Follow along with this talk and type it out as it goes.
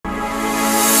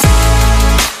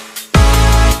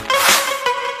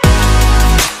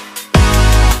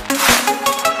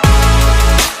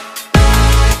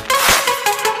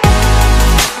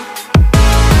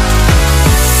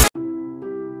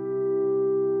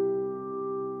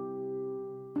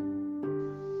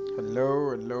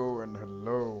And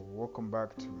hello. Welcome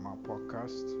back to my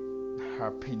podcast.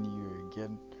 Happy New Year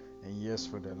again. And yes,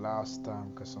 for the last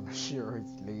time, because I'm sure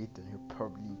it's late and you're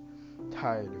probably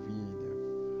tired of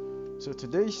hearing it. So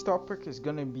today's topic is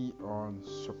gonna be on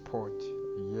support.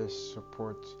 Yes,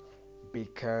 support,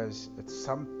 because it's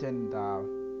something that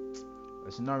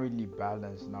is not really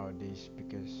balanced nowadays.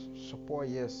 Because support,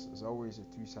 yes, is always a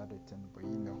two-sided thing, but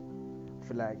I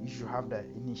feel like you should have that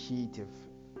initiative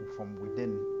from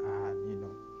within, and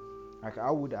like what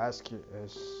I would ask you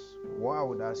is,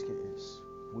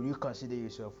 would you consider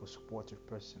yourself a supportive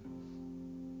person?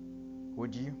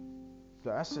 Would you?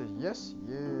 The answer is yes,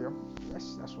 yeah,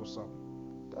 yes, that's what's up.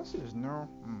 The answer is no,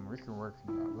 we can work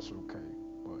on that, that's okay.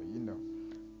 But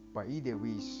but either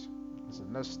ways, as a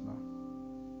listener,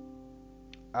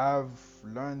 I've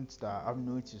I've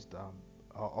noticed that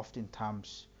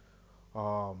oftentimes,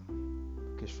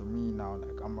 because for me now,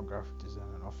 like I'm a graphic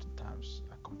designer, and oftentimes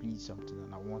I complete something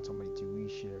and I want somebody to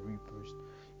reshare, repost.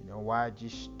 Why?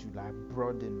 Just to like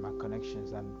broaden my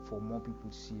connections and for more people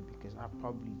to see, because I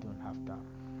probably don't have that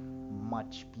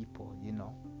much people,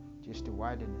 just to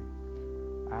widen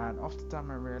it. And after time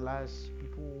I realize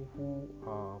people who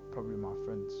are probably my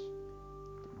friends,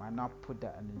 they might not put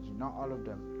that energy. Not all of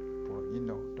them,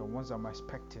 but the ones I'm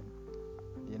expecting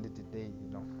at the end of the day,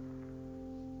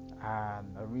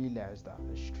 and I realized that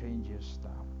the strangers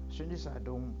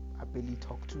I barely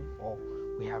talk to, or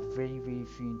we have very very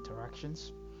few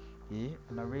interactions. Yeah,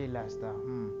 and I realized that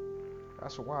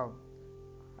that's wild.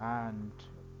 And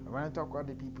when I talk to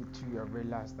other people too, I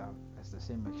realized that that's the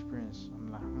same experience.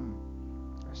 I'm like,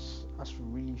 that's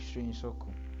really strange, so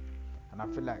cool. And I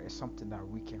feel like it's something that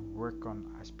we can work on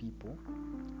as people.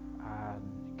 And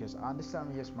because I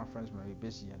understand, yes, my friends might be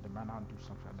busy and they might not do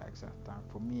something at the exact time.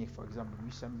 For me, for example,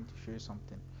 you send me to share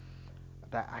something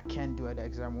that I can't do at the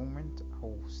exact moment,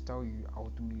 I'll tell you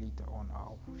I'll do later on.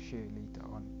 I'll share later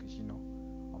on, because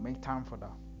I'll make time for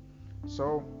that.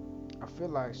 So I feel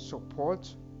like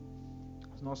support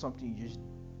is not something you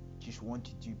just want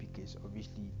to do because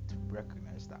obviously to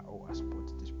recognize that, oh, I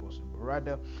support this person, but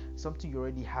rather something you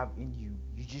already have in you.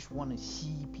 You just want to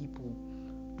see people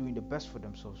doing the best for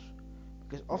themselves,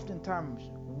 because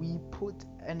oftentimes we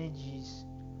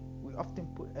often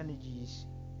put energies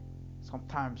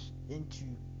sometimes into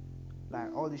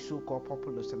like all these so-called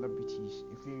popular celebrities.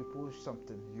 If you post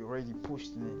something, you're already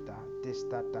posting it, that this,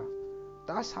 that.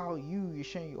 That's how you're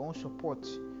showing your own support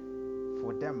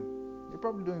for them. They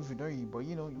probably don't even know you, but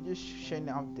you're just sharing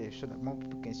it out there so that more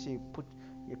people can see.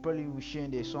 You're probably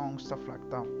sharing their songs, stuff like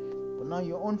that. But now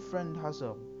your own friend has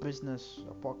a business,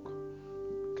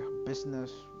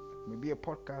 business, maybe a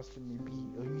podcast, maybe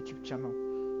a YouTube channel.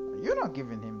 You're not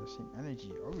giving him the same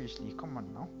energy. Obviously, come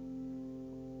on now.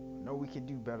 No, we can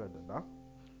do better than that.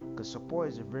 Because support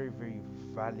is a very, very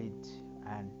valid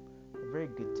and a very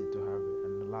good thing to have it,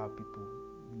 and a lot of people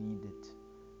need it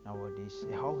nowadays.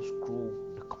 It helps grow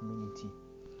the community.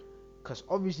 Because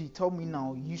obviously, tell me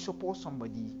now, you support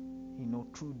somebody,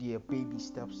 through their baby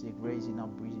steps, they're raising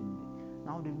up, breathing.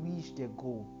 Now they reach their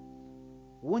goal.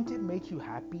 Won't it make you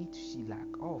happy to see, like,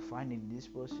 oh, finally this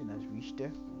person has reached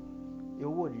there? It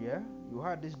would, yeah. You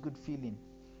had this good feeling,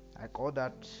 like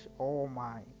all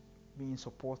my being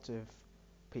supportive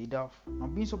paid off. Now,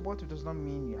 being supportive does not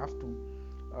mean you have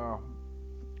to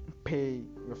pay,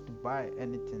 you have to buy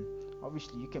anything.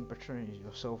 Obviously, you can patronize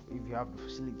yourself if you have the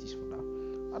facilities for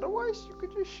that. Otherwise, you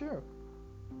could just share.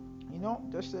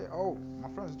 Just say, oh, my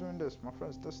friend's doing this, my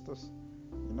friend's this.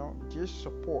 Just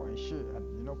support and share,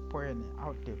 and putting it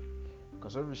out there.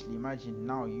 Because obviously, imagine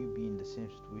now you be in the same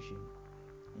situation.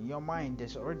 In your mind,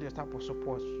 there's already a type of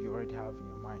support you already have in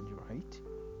your mind, right?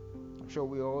 I'm sure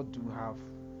we all do have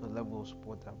a level of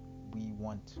support that we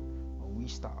want when we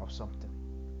start off something.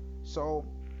 So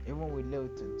even with little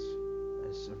things,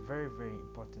 it's a very very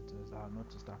important thing that I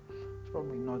noticed that it's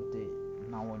probably not there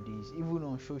nowadays. Even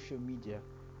on social media,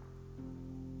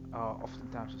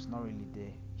 oftentimes it's not really there.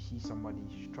 You see somebody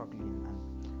struggling,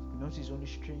 and you notice only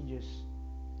strangers,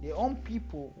 their own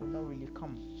people will not really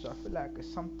come. So I feel like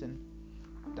it's something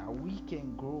that we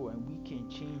can grow and we can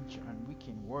change and we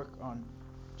can work on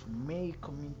to make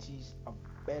communities a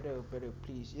better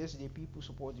place. Yes, there are people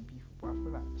supporting people, but I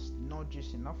feel like it's not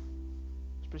just enough.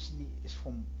 Especially it's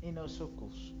from inner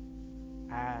circles.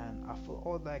 And I feel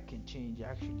all that can change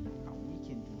actually, and we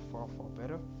can do far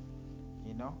better,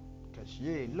 you know. Because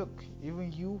yeah, look,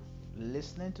 even you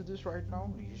listening to this right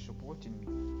now, you're supporting me.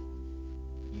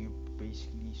 You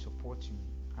basically supporting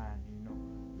me, and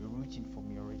you're rooting for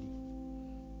me already.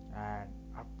 And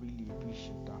I really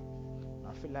appreciate that.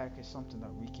 I feel like it's something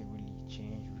that we can really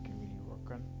change, we can really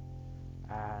work on,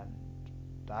 and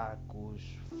that goes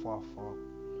far.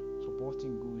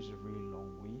 Supporting goes a really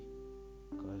long way,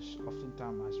 because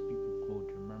oftentimes as people grow,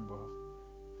 they remember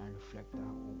and reflect that,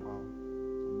 oh wow,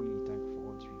 I'm really thankful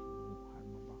for all these people who I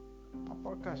remember. My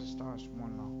podcast is starting small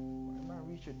now, but when I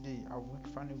reach a day, I would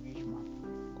finally reach my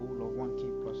goal of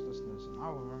 1K plus listeners, and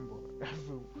I'll remember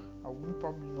I won't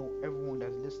probably know everyone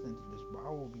that's listening to this, but I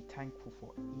will be thankful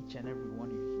for each and every one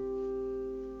of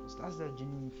you, because that's the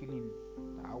genuine feeling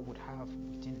that I would have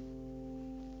within.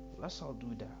 Let's all do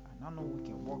that, and I know we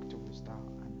can work towards that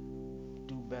and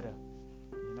do better,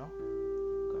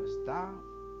 because that,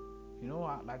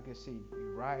 like I say,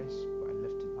 you rise by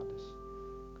lifting others.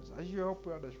 Because as you help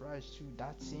others rise too,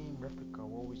 that same replica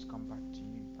will always come back to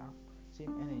you. That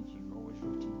same energy will always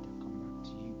rotate and come back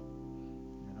to you.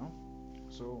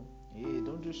 So yeah,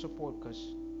 don't just support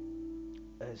because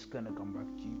it's gonna come back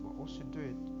to you, but also do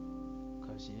it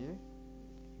because you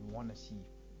wanna see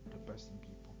the best in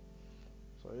people.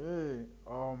 So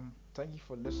yeah, thank you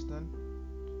for listening.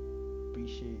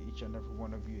 Appreciate each and every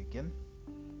one of you again.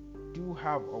 Do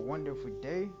have a wonderful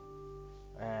day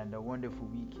and a wonderful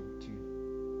weekend too.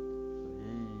 So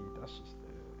yeah, that's just